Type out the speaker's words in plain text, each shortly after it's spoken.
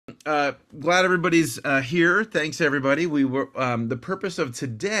Glad everybody's here. Thanks, everybody. We were the purpose of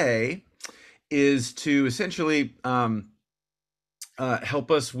today is to essentially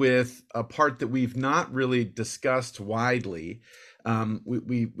help us with a part that we've not really discussed widely.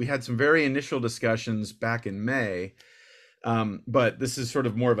 We had some very initial discussions back in May, but this is sort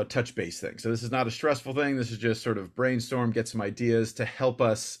of more of a touch base thing. So this is not a stressful thing. This is just sort of brainstorm, get some ideas to help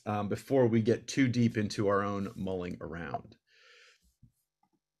us before we get too deep into our own mulling around.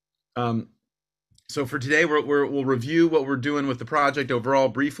 So for today, we'll review what we're doing with the project overall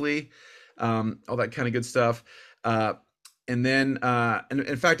briefly, all that kind of good stuff. And then, and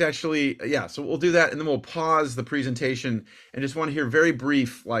in fact, actually, yeah, so we'll do that, and then we'll pause the presentation and just want to hear very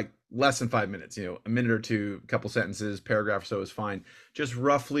brief, like less than 5 minutes, a minute or two, a couple sentences, paragraph or so is fine. Just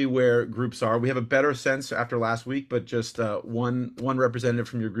roughly where groups are. We have a better sense after last week, but just one representative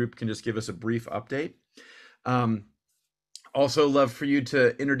from your group can just give us a brief update. Also love for you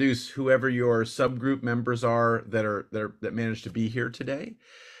to introduce whoever your subgroup members are that managed to be here today.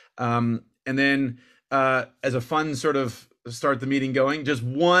 And then as a fun sort of start the meeting going, just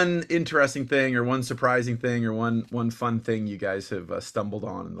one interesting thing or one surprising thing or one fun thing you guys have stumbled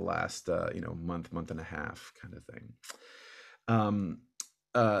on in the last month and a half kind of thing.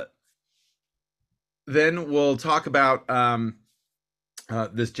 Then we'll talk about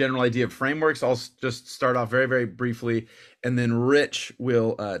this general idea of frameworks. I'll just start off very, very briefly, and then Rich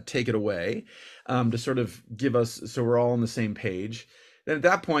will take it away to sort of give us, so we're all on the same page. Then at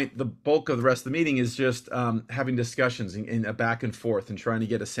that point, the bulk of the rest of the meeting is just having discussions in a back and forth and trying to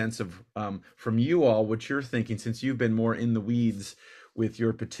get a sense of from you all what you're thinking, since you've been more in the weeds with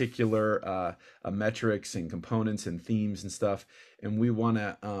your particular metrics and components and themes and stuff. And we want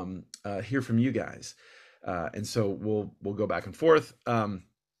to hear from you guys. And so we'll go back and forth.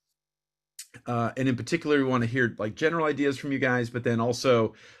 And in particular, we want to hear like general ideas from you guys, but then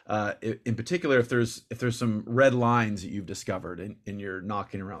also in particular, if there's some red lines that you've discovered and you're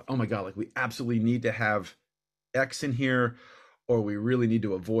knocking around, oh my God, like we absolutely need to have X in here, or we really need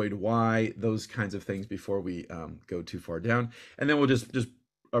to avoid Y, those kinds of things before we go too far down. And then we'll just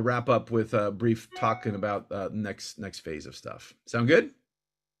wrap up with a brief talking about next phase of stuff. Sound good?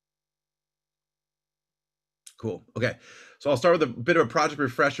 Cool. Okay. So I'll start with a bit of a project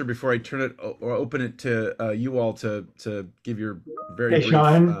refresher before I turn it or open it to you all to give your very Hey, brief.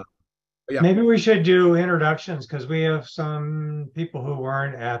 Sean, Yeah. maybe we should do introductions because we have some people who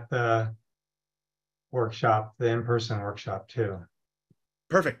weren't at the workshop, the in-person workshop too.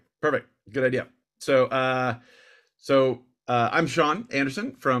 Perfect. Good idea. So I'm Sean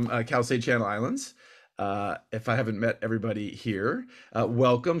Anderson from Cal State Channel Islands. If I haven't met everybody here,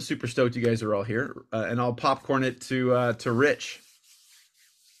 welcome. Super stoked you guys are all here. And I'll popcorn it to Rich.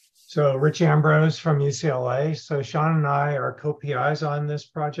 So Rich Ambrose from UCLA. So Sean and I are co-PIs on this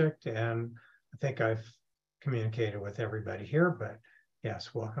project, and I think I've communicated with everybody here, but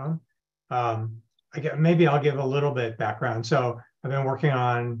yes, welcome. Maybe I'll give a little bit background. So I've been working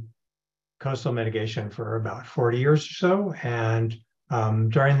on coastal mitigation for about 40 years or so. And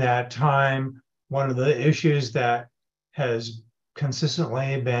during that time, one of the issues that has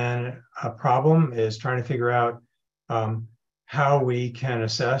consistently been a problem is trying to figure out how we can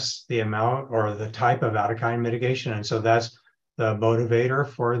assess the amount or the type of out-of-kind mitigation. And so that's the motivator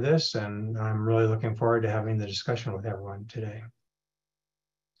for this. And I'm really looking forward to having the discussion with everyone today.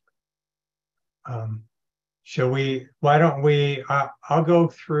 Why don't we, I'll go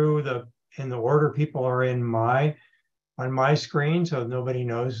through in the order people are on my screen, so nobody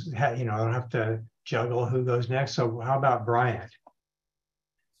knows, I don't have to juggle who goes next. So how about Bryant?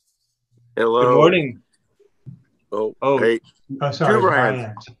 Hello. Good morning. Oh, hey. Oh, sorry,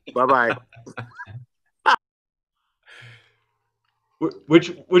 Bryant. Bye-bye. Which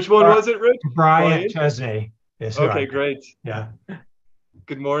one was it, Rich? Bryant Chesney. Okay, great. Yeah.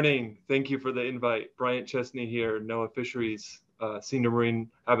 Good morning. Thank you for the invite. Bryant Chesney here, NOAA Fisheries, Senior Marine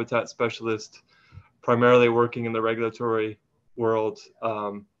Habitat Specialist, primarily working in the regulatory world,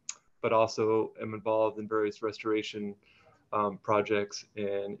 but also am involved in various restoration projects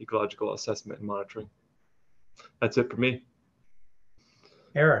and ecological assessment and monitoring. That's it for me.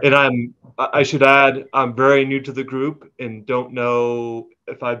 Eric. And I should add, I'm very new to the group and don't know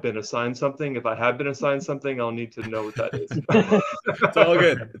if I've been assigned something. If I have been assigned something, I'll need to know what that is. It's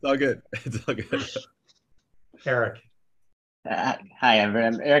all good. Eric. Hi, I'm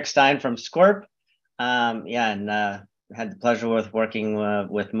Eric Stein from Scorp. Had the pleasure with working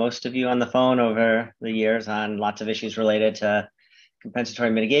with most of you on the phone over the years on lots of issues related to compensatory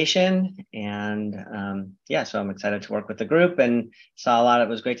mitigation. And so I'm excited to work with the group and it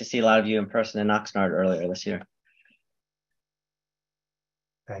was great to see a lot of you in person in Oxnard earlier this year.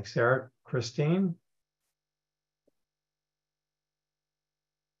 Thanks, Eric. Christine?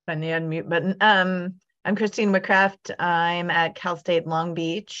 Find the unmute button. I'm Christine McCraft. I'm at Cal State Long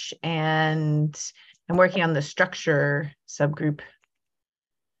Beach, and I'm working on the structure subgroup.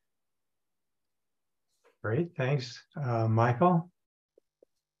 Great, thanks. Michael?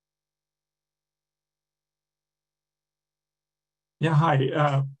 Yeah,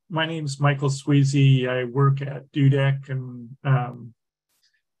 hi. My name is Michael Sweezy. I work at DUDEC, and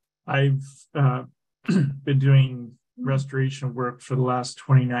I've been doing restoration work for the last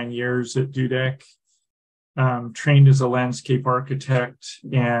 29 years at DUDEC. Trained as a landscape architect,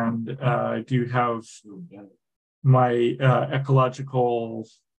 and I do have my ecological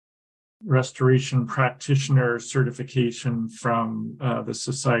restoration practitioner certification from the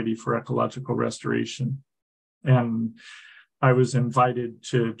Society for Ecological Restoration. And I was invited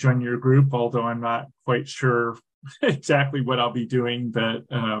to join your group, although I'm not quite sure exactly what I'll be doing, but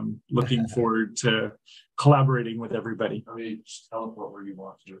looking forward to collaborating with everybody. I mean, just teleport where you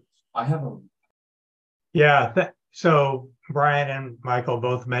want to. I have a... Yeah, so Brian and Michael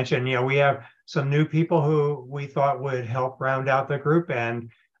both mentioned, we have some new people who we thought would help round out the group.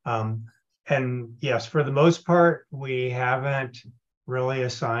 And yes, for the most part, we haven't really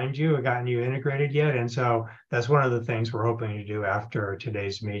assigned you or gotten you integrated yet. And so that's one of the things we're hoping to do after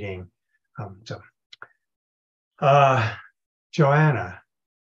today's meeting. Joanna.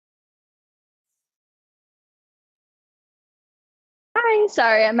 Hi,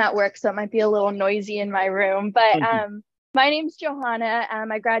 sorry, I'm at work, so it might be a little noisy in my room. But my name's Johanna.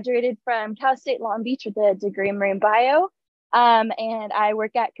 I graduated from Cal State Long Beach with a degree in marine bio. And I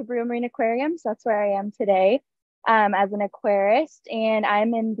work at Cabrillo Marine Aquarium, so that's where I am today as an aquarist. And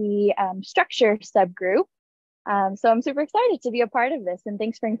I'm in the structure subgroup. So I'm super excited to be a part of this, and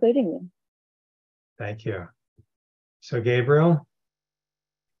thanks for including me. Thank you. So Gabriel?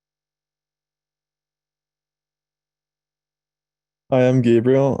 Hi, I'm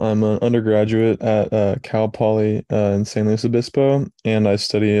Gabriel. I'm an undergraduate at Cal Poly in San Luis Obispo, and I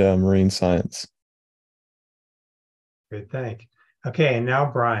study marine science. Good, thank. Okay, and now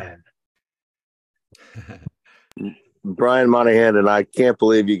Brian. Brian Monahan, and I can't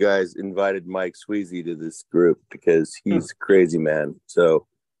believe you guys invited Mike Sweezy to this group because he's a crazy man. So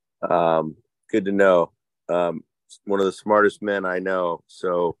good to know. One of the smartest men I know.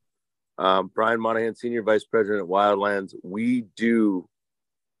 So Brian Monahan, Senior Vice President at Wildlands. We do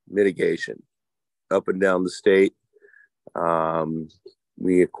mitigation up and down the state.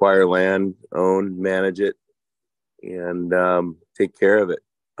 We acquire land, own, manage it, and take care of it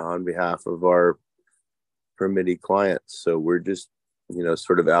on behalf of our permittee clients. So we're just,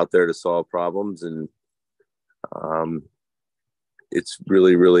 sort of out there to solve problems, and it's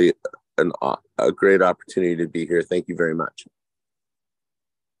really, really a great opportunity to be here. Thank you very much.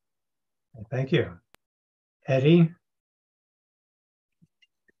 Thank you. Eddie?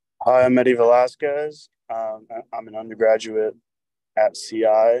 Hi, I'm Eddie Velasquez. I'm an undergraduate at CI,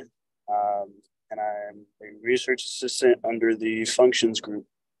 and I'm a research assistant under the functions group.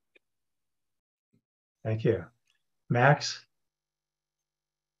 Thank you. Max?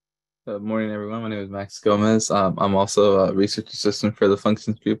 Good morning, everyone. My name is Max Gomez. I'm also a research assistant for the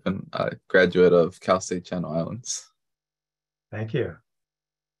functions group and a graduate of Cal State Channel Islands. Thank you.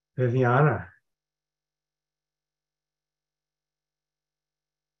 Viviana?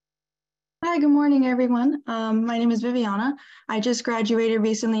 Hi, good morning, everyone. My name is Viviana. I just graduated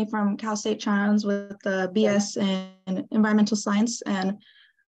recently from Cal State Channel Islands with a BS in Environmental Science and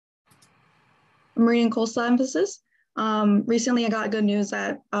Marine and Coastal Emphasis. Recently, I got good news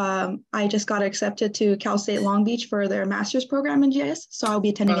that I just got accepted to Cal State Long Beach for their master's program in GIS, so I'll be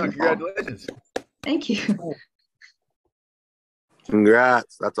attending in the fall. Congratulations. Thank you.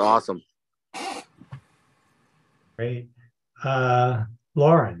 Congrats. That's awesome. Great.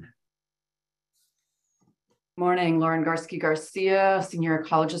 Lauren? Morning, Lauren Garsky-Garcia, senior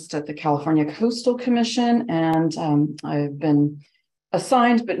ecologist at the California Coastal Commission, and I've been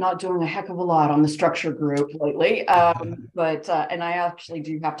assigned but not doing a heck of a lot on the structure group lately. And I actually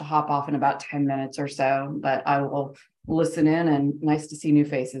do have to hop off in about 10 minutes or so, but I will listen in, and nice to see new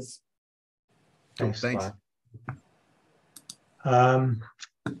faces. Thanks. Thanks.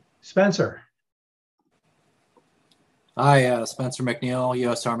 Spencer? Hi, Spencer McNeil,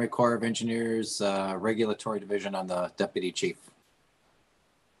 U.S. Army Corps of Engineers, Regulatory Division. I'm the Deputy Chief.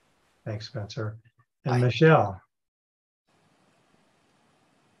 Thanks, Spencer. And Michelle?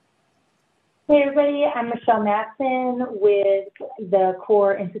 Hey, everybody. I'm Michelle Matson with the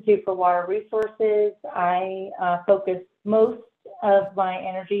Corps Institute for Water Resources. I focus most of my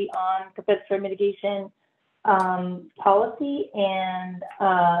energy on compensatory mitigation policy and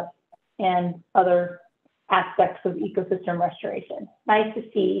other aspects of ecosystem restoration. Nice to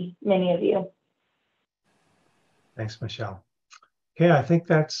see many of you. Thanks, Michelle. Okay, I think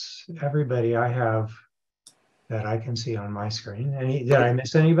that's everybody I have that I can see on my screen. Did I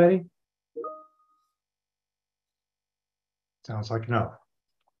miss anybody? Sounds like no.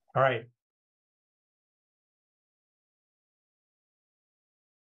 All right.